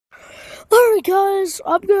Alright guys,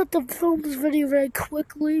 I'm gonna have to film this video very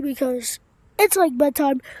quickly because it's like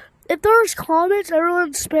bedtime. If there's comments,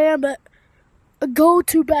 everyone spam it. Go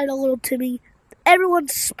to bed a little Timmy. Everyone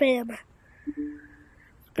spam.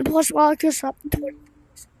 And plus while I just up 20.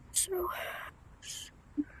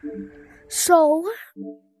 So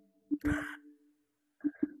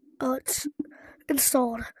it's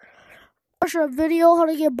installed. I should have a video how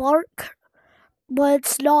to get bark, but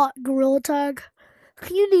it's not Gorilla Tag.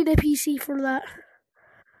 You need a PC for that.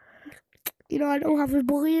 You know, I don't have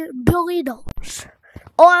 $1 billion. Oh,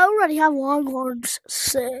 I already have Longhorns.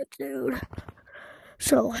 Sick, dude.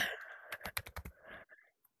 So,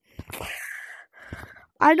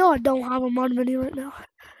 I know I don't have them on video right now.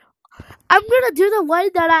 I'm gonna do the way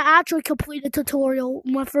that I actually completed tutorial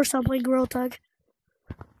my first time playing Gorilla Tag.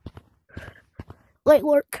 Late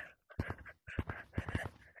work.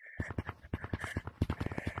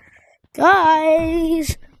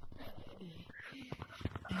 Guys!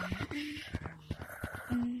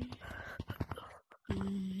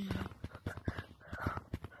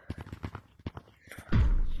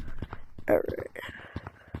 Alright.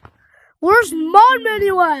 Where's mod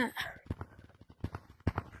menu at?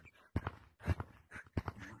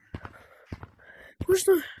 Where's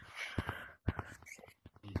the...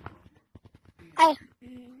 Hey.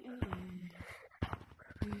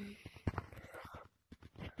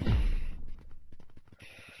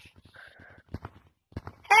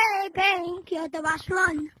 Hey, Pink, you're the last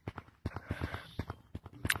one.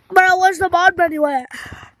 Bro, where's the mod menu at?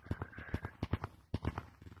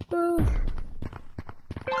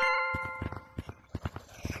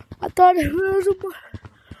 I thought it was a mod.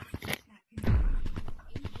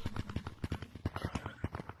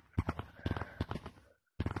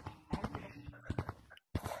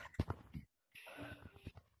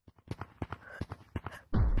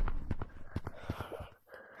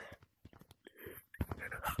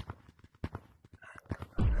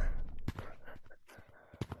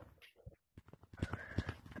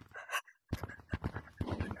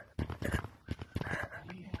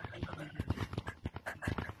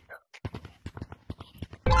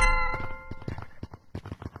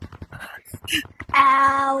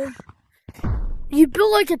 Ow. You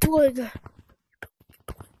built like a twig.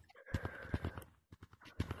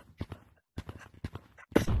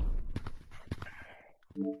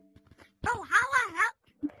 Oh, how?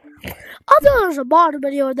 I thought there was a mod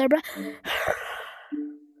menu over there, bro.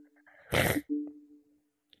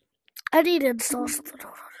 I need to install something.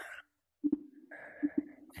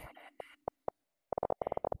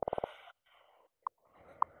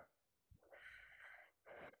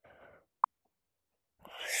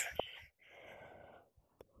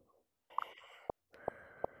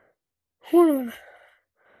 Hold on. Hold on.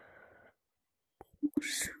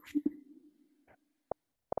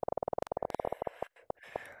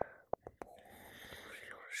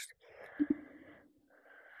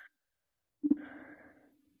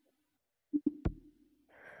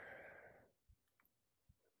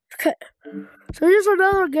 Okay, so here's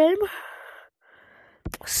another game.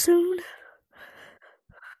 Soon.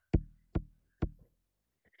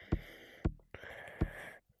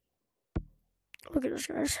 Look at this,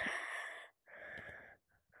 guys.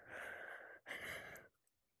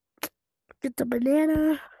 Get the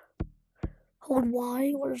banana. Hold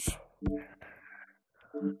Y. Where's...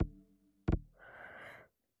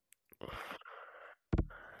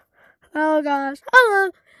 Hello, guys.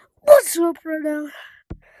 Hello. What's up right now?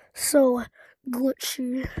 So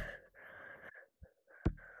glitchy.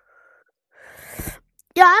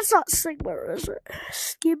 Yeah, that's not Sigma, is it?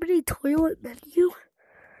 Skibbity toilet menu.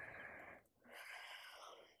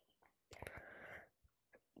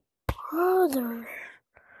 Brother.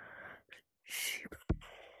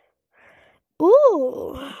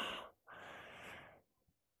 Ooh.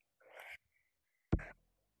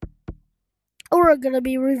 We're gonna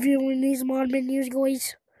be reviewing these mod menus,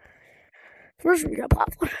 guys. First, we got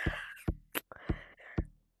popcorn.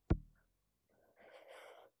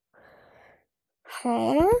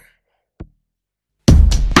 Huh?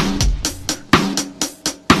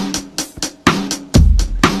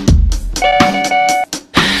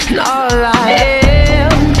 And all I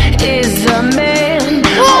am is a man.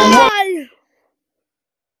 Why?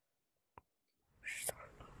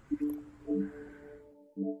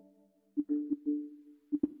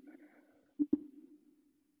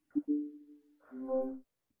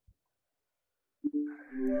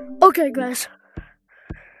 Okay, guys.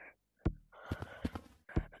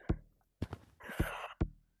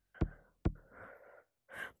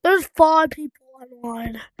 There's 5 people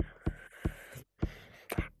online.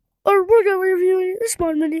 Or we're gonna review this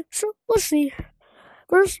mod menu, so let's see.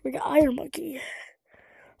 First, we got Iron Monkey.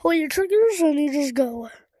 Hold your triggers and you just go.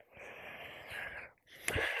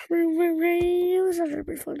 This is gonna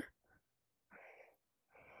be fun.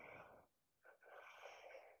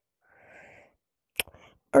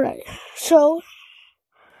 Alright, so.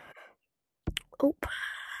 Oh.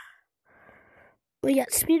 We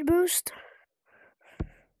got Speed Boost.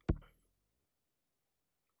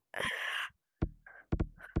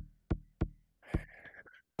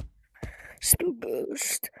 Speed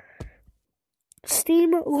Boost.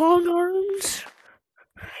 Steam Long Arms.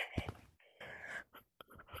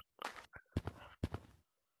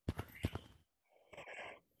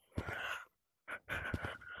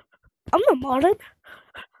 I'm not modded.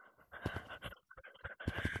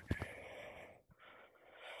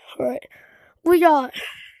 Alright. We got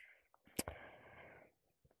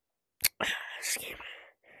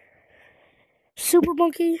Super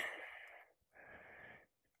Monkey.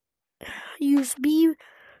 Use B.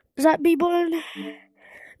 Is that B button?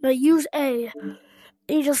 No, use A. And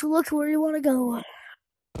you just look where you want to go.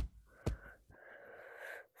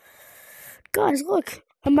 Guys, look.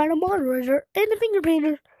 I'm at a moderator and a finger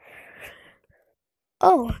painter.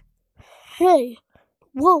 Oh. Hey.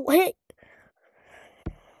 Whoa, hey.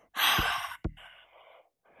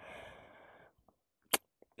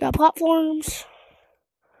 Got platforms.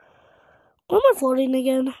 Why am I floating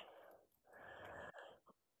again?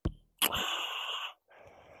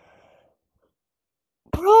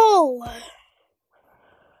 Bro!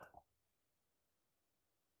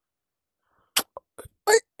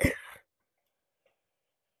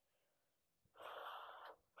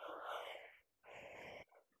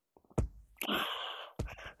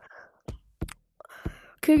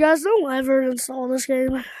 Okay, guys, don't ever install this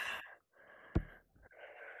game.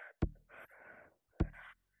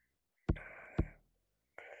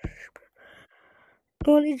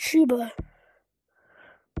 I need Shiba.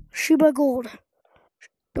 Shiba Gold.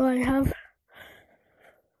 Do I have?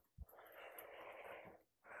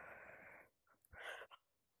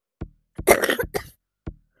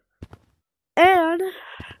 And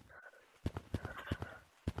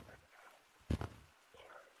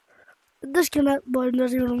the disconnect button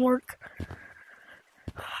doesn't even work.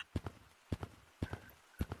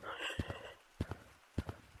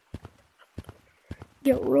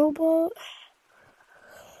 Get robot.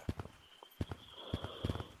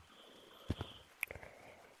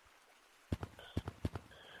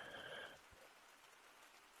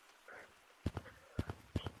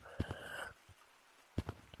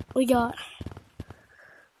 We got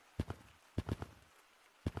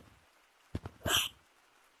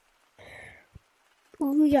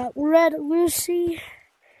Red Lucy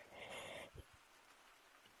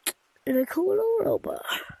and a cool little robot.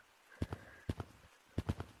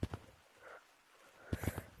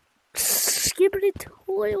 Skippity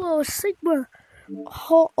Toilo Sigma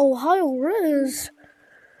Ohio Riz.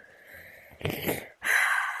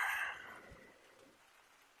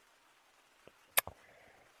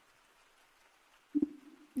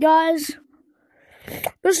 Guys,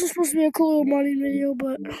 this is supposed to be a cool little modding video,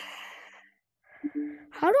 but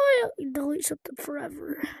how do I delete something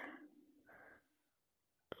forever?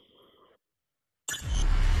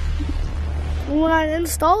 When I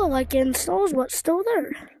install it, like it installs what's still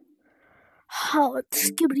there. Oh, it's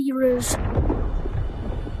Skibbity Riz.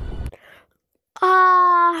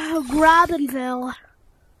 Grab and Veil.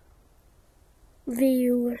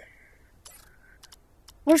 View.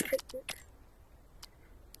 Where's Picnic?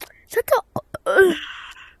 Is that the...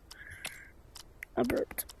 I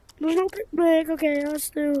burped. There's no Picnic. Okay, let's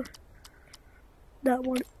do that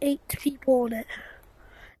one. 8 people on it.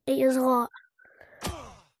 8 is a lot.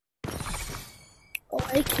 Oh,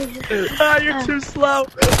 I can't. You're too slow.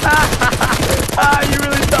 You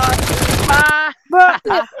really thought.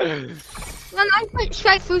 When I went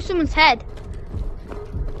straight through someone's head.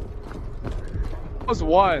 That was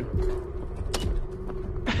one.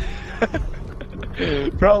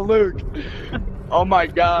 Bro, Luke. Oh my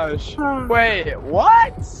gosh. Wait,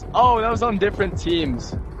 what? Oh, that was on different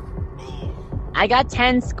teams. I got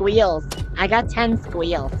 10 squeals.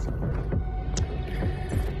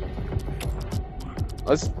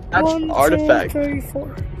 Let's catch 1, artifact. 2, 3,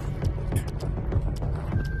 4.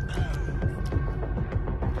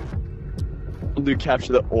 We'll do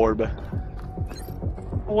capture the orb.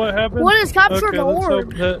 What happened? What is capture Okay, the let's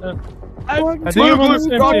orb? hope that, I think I'm on the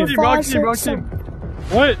same team. Wrong team.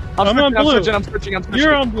 what? I'm on blue. I'm switching.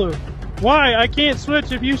 You're on blue. Why? I can't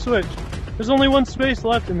switch if you switch. There's only one space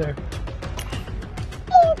left in there.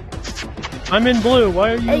 I'm in blue.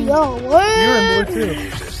 Why are you? Hey, yo, what? You're in blue too.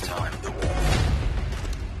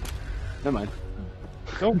 Never mind.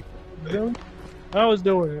 Don't. I was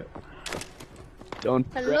doing it. Don't.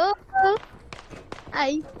 Hello?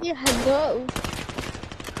 I say hello.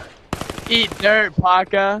 Eat dirt,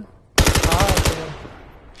 Paka.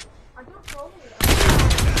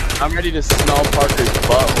 I'm ready to smell Parker's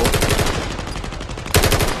butthole.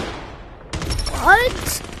 What?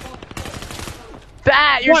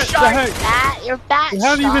 Fat, you're What the sharp. heck? Fat, you're fat.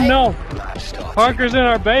 How do you even know? Parker's in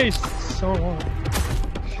our base. So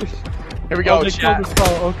Here we go, they chat. killed this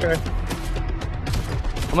fellow. Okay.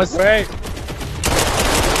 Almost. Wait.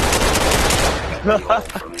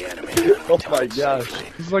 Oh my gosh.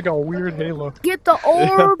 This is like a weird Halo. Get the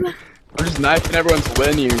orb. I'm just knifing everyone's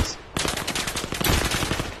linears.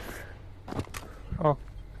 Oh.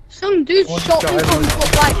 Some dude One shot me guy from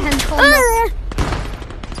top right hand corner.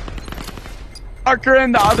 Parker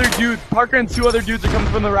and the other dude. Parker and 2 other dudes are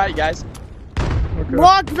coming from the right, guys. Okay.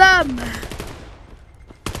 Block them.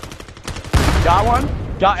 Got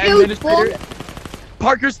one. Got Killed administrator.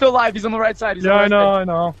 Parker's still alive. He's on the right side. He's Yeah, on the right I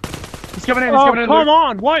know. side. He's coming in. He's Oh, coming in. come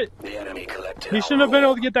on! What? He shouldn't have been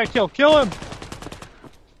able to get that kill. Kill him!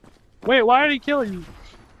 Wait, why did he kill you?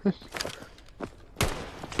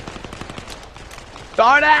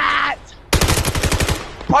 Darn it!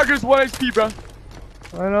 Parker's 1 HP, bro.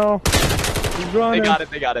 I know. He's running. They got it.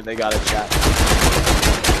 They got it. They got it, chat.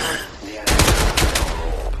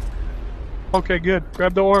 Okay, good.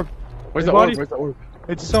 Grab the orb. Where's Hey, the orb? buddy. Where's the orb?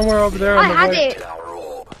 It's somewhere over there I on the had right. it.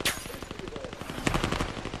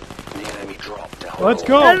 Let's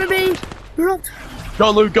go! Enemy. Run.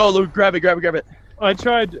 Go, Luke. Go, Luke. Grab it. Grab it. Grab it. I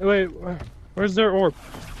tried. Wait, where's their orb?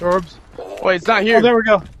 Their orbs? Wait, it's not here. Oh, there we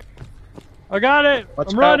go. I got it! Watch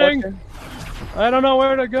I'm out, running! watch I don't know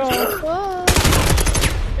where to go. Whoa.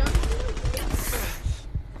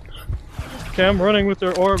 Okay, I'm running with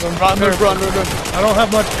their orb. I'm Run, Luke. careful. Run. I don't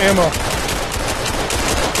have much ammo.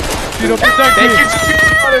 Tito, protect They me! can shoot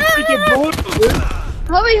on a freaking bullet.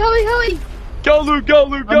 Hurry, hurry, hurry. Go, Luke. Go,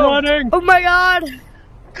 Luke. I'm Go. running! Oh my god.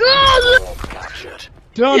 Go!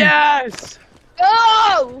 Done! Yes.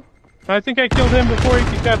 Go! I think I killed him before he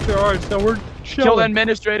could capture ours, so we're chilling. Kill the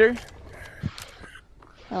administrator.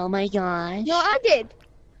 Oh my gosh. No, I did.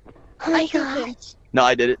 Oh my gosh. No,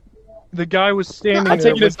 I did it. The guy was standing I'm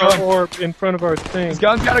there taking his with the gun. orb in front of our thing. This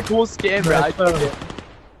gun's got a cool skin, bro. I took it.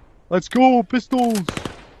 Let's go, pistols!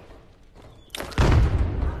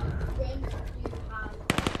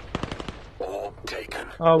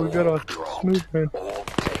 Oh, we got a smooth man.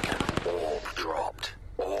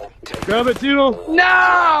 Grab it, Tito!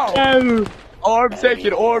 No! Oh, Orb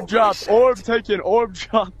taken, orb dropped, orb taken, orb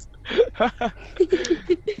dropped.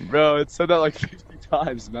 Bro, it said that like 50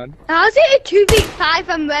 times, man. How's it a 2v5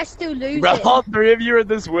 and we're still losing? Bro, all 3 of you are in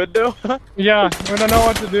this window? yeah, I don't know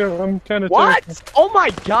what to do. I'm kind of What? Oh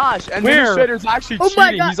my gosh, administrator's actually Oh my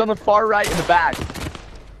cheating. God. He's on the far right in the back.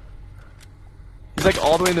 He's like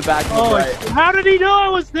all the way in the back on the Oh, right. how did he know I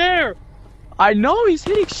was there? I know, he's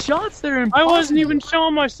hitting shots there. I wasn't even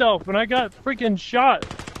showing myself, and I got freaking shot.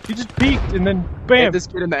 He just peeked, and then bam, This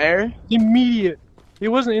kid in the air? immediate. He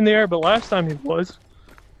wasn't in the air, but last time he was.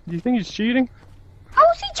 Do you think he's cheating? How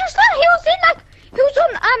was he just that? He was in like, he was on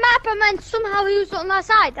a map and then somehow he was on that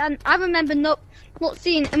side. And I remember not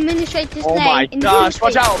seeing administrator's Oh name. my in gosh, the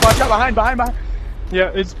watch out, behind.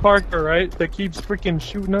 Yeah, it's Parker, right? That keeps freaking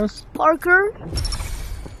shooting us. Parker.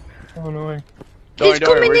 Oh, annoying. He's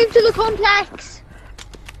coming into the complex.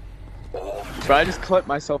 Bro, I just clipped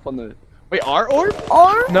myself on the... Wait, our orb?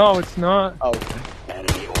 Or No, it's not. Oh.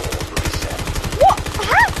 What?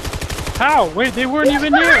 How? How? Wait, they weren't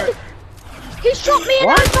even near. He shot me and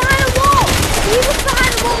I was behind a wall. He was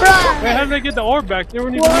behind a wall. Wait, how did they get the orb back? They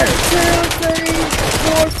weren't even 1, near. 2, 3,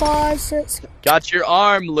 4, 5, 6. Got your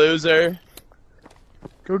arm, loser.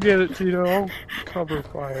 Go get it, Tito. I'll cover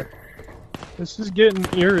fire. This is getting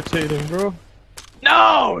irritating, bro.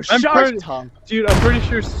 No! I'm Shark pretty- tongue. Dude, I'm pretty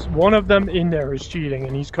sure one of them in there is cheating,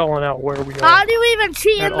 and he's calling out where we are. How do you even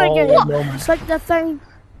cheat At in the all game? moments. It's like the thing.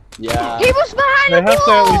 Yeah. He was behind They a have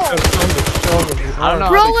to at least wall. have some to show them. I don't know.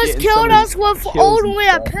 Bro how to was get in killed some of us these with kills only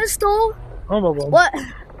and a stuff. pistol. Some of them. What?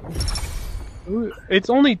 Ooh, it's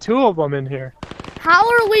only 2 of them in here. How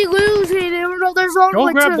are we losing? Even though there's only Go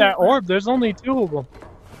like grab 2. that orb. There's only 2 of them.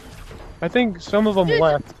 I think some of them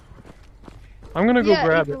left. I'm gonna go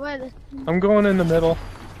grab it. I'm going in the middle.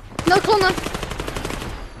 No corner.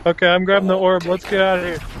 Okay, I'm grabbing the orb. Let's get out of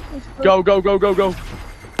here. Go.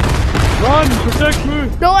 Run! Protect me!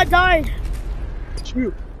 No, I died.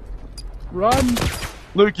 Shoot! Run!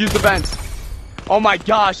 Luke, use the vents. Oh my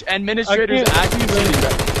gosh, administrators I can't actually see them. cheating,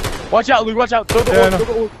 bro. Watch out, Luke, watch out. Throw the Yeah, orb, I know.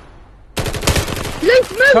 throw the orb.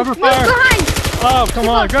 Luke, move. Cover Move fire. behind. Oh, come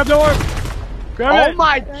on, grab the orb! Grab Oh it.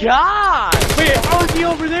 my god! Wait, how is he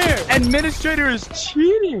over there? Administrator is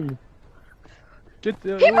cheating. Get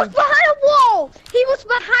the. He was behind a wall! He was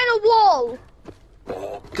behind a wall!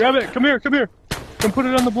 Grab it. Come here. Come here. Come put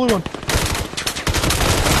it on the blue one.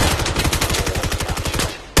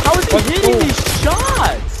 How is he Let's hitting go. these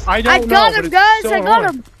shots? I don't I know. got but him, it's guys. so I got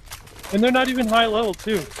hard. him. And they're not even high level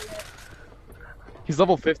too. He's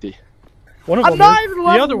level 50. One of I'm them not is. even The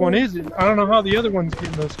level. other one isn't. I don't know how the other one's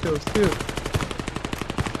getting those kills too.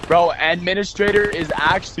 Bro, Administrator is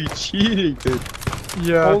actually cheating, dude.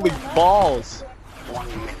 Yeah. Holy balls.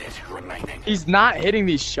 He's not hitting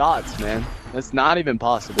these shots, man. That's not even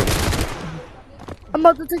possible. I'm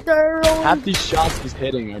about to take the arrow. Half these shots he's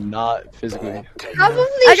hitting are not physically. Probably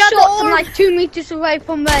I got the shot from orb. like 2 meters away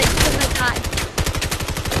from the guy.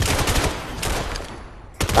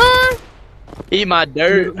 Eat my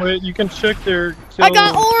dirt. Wait, you can check their kills. I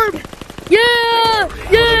got orb. Yeah,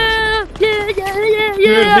 yeah, yeah, yeah, yeah,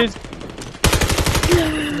 yeah. Dude,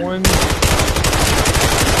 his one.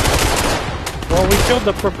 Well, we killed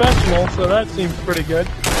the professional, so that seems pretty good.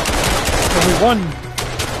 And we won.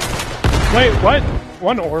 Wait, what?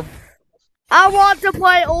 One orb. I want to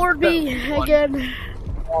play Orby again.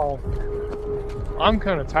 Oh. I'm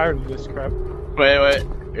kind of tired of this crap. Wait.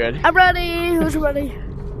 You ready? I'm ready. Who's ready?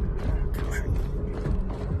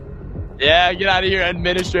 Yeah, get out of here,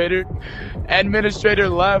 Administrator. Administrator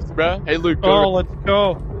left, bro. Hey, Luke, go. Oh, let's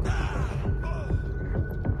go.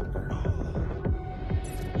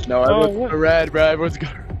 No, everyone's what? red, bro. Everyone's go.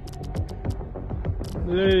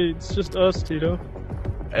 Hey, it's just us, Tito.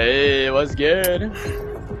 Hey, what's good?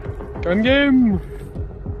 Gun game.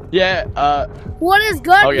 Yeah, What is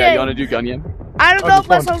gun oh yeah, game? you wanna do gun game? I don't Oh, know just if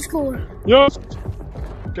that one. sounds cool. Yes.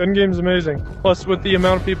 Gun game's amazing. Plus, with the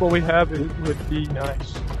amount of people we have, it would be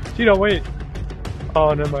nice. Tito, wait.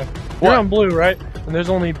 Oh, never mind. You're What? on blue, right? And there's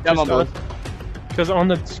only I'm on blue. Because on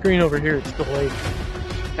the screen over here, it's delayed.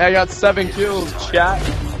 Hey, I got 7 kills, chat.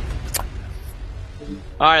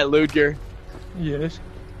 Alright, Luger. Yes.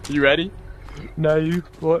 You ready? No, you.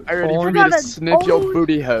 What? Are you ready for Fallen? me to got a- sniff your oh.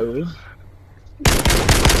 booty hole?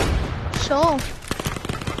 Sure.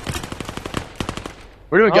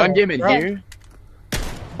 We're doing gun Oh, game in right. here?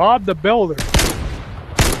 Bob the Builder.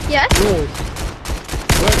 Yes? Rules.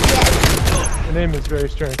 Yes. The name is very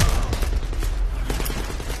strange.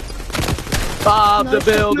 Bob No, the it's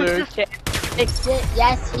not Builder. that. Fix it.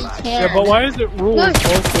 Yes, he can. Yeah, but why is it rules No. also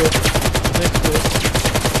next to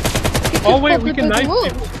it? Oh wait, we can knife Rules.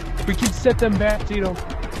 people. We can set them back, Tito.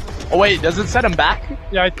 Oh wait, does it set him back?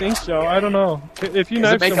 Yeah, I think so. I don't know. If you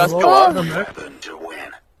Does knife it make them, us we'll go up? set them back.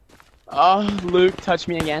 Oh, Luke, touch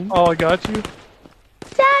me again. Oh, I got you.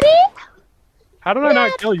 Daddy? How did I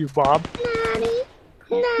not kill you, Bob? Daddy?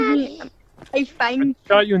 Daddy? I find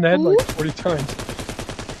Shot you in the head like 40 times.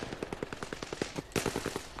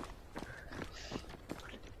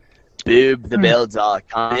 Boob the Builder,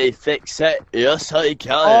 can I fix it? Yes, I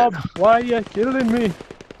can. Bob, why are you killing me?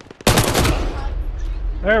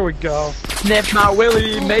 There we go. Sniff my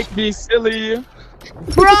willy, make me silly.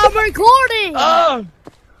 Bro, I'm recording. Oh!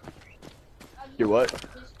 You what?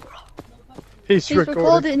 He's he's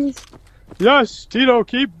recording. recording. Yes, Tito,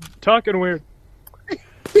 keep talking weird. I'm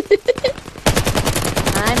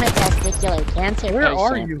a testicular cancer Where patient.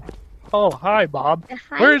 are you? Oh, hi, Bob.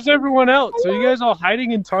 Hi. Where's everyone else? Are you guys all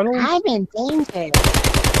hiding in tunnels? I'm in danger.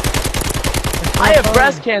 I have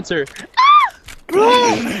breast cancer.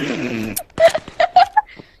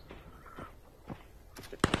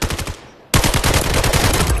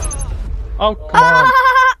 Oh, come on.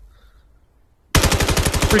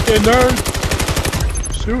 Freaking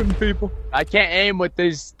nerd. Shooting people. I can't aim with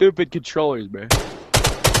these stupid controllers, bro.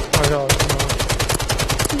 I know.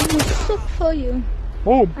 It will suck for you.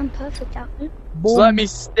 Boom. I'm perfect out there. Just let me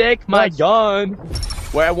stick my gun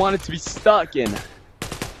where I want it to be stuck in.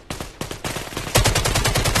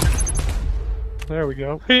 There we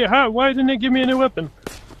go. Hey, why didn't it give me a new weapon?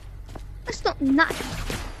 That's not nice.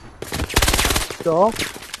 Go.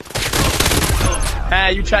 Ah,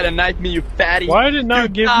 you try to knife me, you fatty. Why did it not You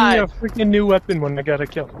give died. me a freaking new weapon when I got a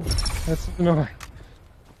kill? That's annoying.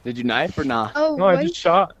 Did you knife or not? Oh, No, I wait. just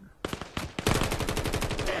shot.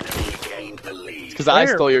 It's because I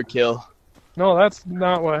Where? stole your kill. No, that's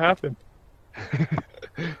not what happened.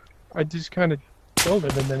 I just kind of killed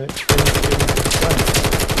him and then it changed it.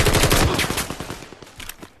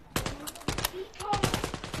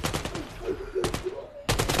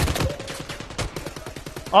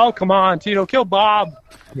 Oh, come on, Tito, kill Bob.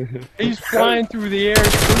 He's flying through the air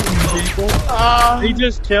shooting people. He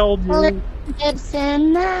just killed you.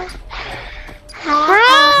 Gibson.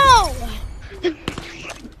 Bro!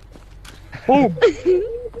 Boom.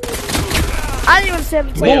 I didn't even stand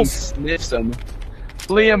a Liam chance. sniffs him.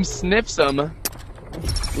 Liam sniffs him.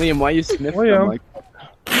 Liam, why you sniffing Liam. him like?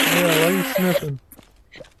 Yeah, why are you sniffing?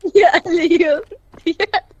 Yeah, Liam.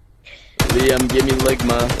 Yeah. Liam, give me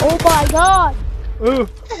ligma. Oh my god. Ooh.